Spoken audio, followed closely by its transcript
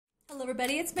Hello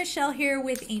everybody, it's Michelle here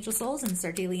with Angel Souls and it's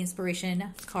our daily inspiration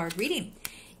card reading.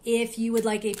 If you would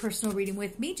like a personal reading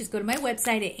with me, just go to my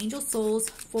website at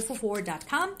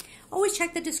angelsouls444.com. Always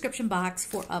check the description box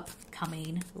for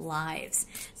upcoming lives.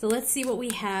 So let's see what we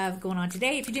have going on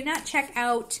today. If you did not check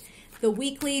out the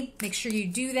weekly, make sure you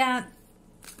do that.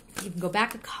 You can go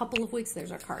back a couple of weeks.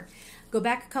 There's our card. Go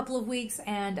back a couple of weeks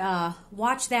and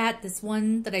watch that. This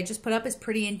one that I just put up is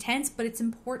pretty intense, but it's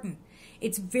important.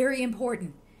 It's very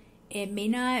important. It may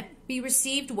not be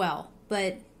received well,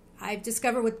 but I've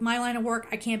discovered with my line of work,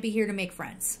 I can't be here to make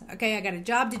friends. Okay, I got a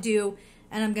job to do,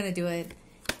 and I'm going to do it,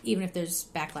 even if there's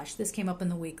backlash. This came up in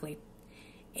the weekly.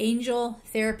 Angel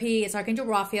therapy, it's Archangel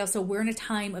Raphael, so we're in a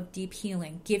time of deep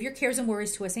healing. Give your cares and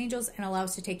worries to us angels and allow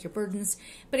us to take your burdens.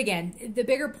 But again, the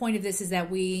bigger point of this is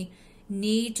that we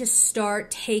need to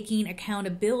start taking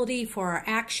accountability for our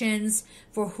actions,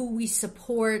 for who we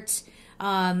support,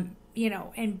 and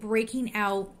breaking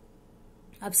out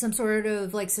of some sort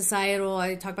of like societal,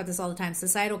 I talk about this all the time,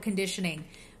 societal conditioning,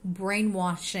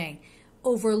 brainwashing.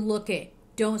 Overlook it.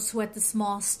 Don't sweat the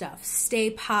small stuff. Stay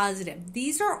positive.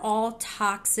 These are all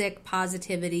toxic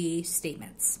positivity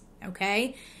statements,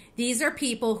 okay? These are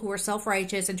people who are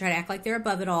self-righteous and try to act like they're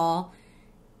above it all.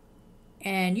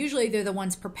 And usually they're the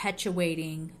ones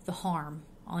perpetuating the harm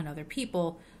on other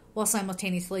people while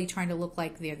simultaneously trying to look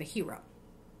like they're the hero.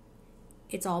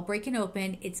 It's all breaking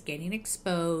open. It's getting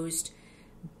exposed.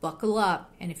 Buckle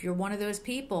up. And if you're one of those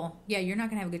people, yeah, you're not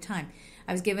going to have a good time.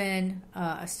 I was given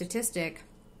a statistic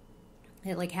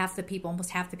that like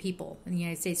almost half the people in the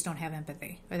United States don't have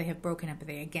empathy, or they have broken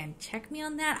empathy. Again, check me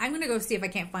on that. I'm going to go see if I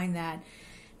can't find that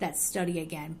study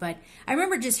again. But I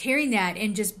remember just hearing that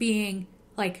and just being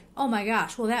like, oh my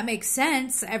gosh, well, that makes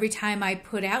sense. Every time I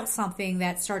put out something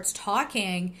that starts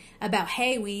talking about,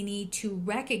 hey, we need to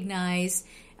recognize,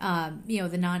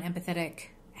 the non-empathetic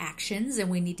actions,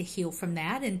 and we need to heal from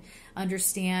that and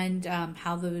understand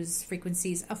how those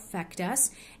frequencies affect us.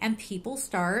 And people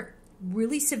start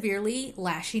really severely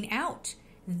lashing out.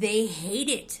 They hate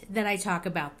it that I talk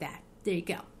about that. There you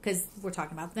go, because we're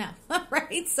talking about them,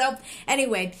 right? So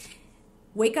anyway,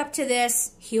 wake up to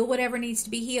this, heal whatever needs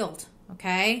to be healed,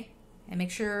 okay? And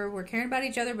make sure we're caring about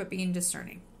each other, but being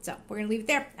discerning. So we're going to leave it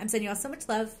there. I'm sending you all so much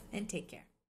love, and take care.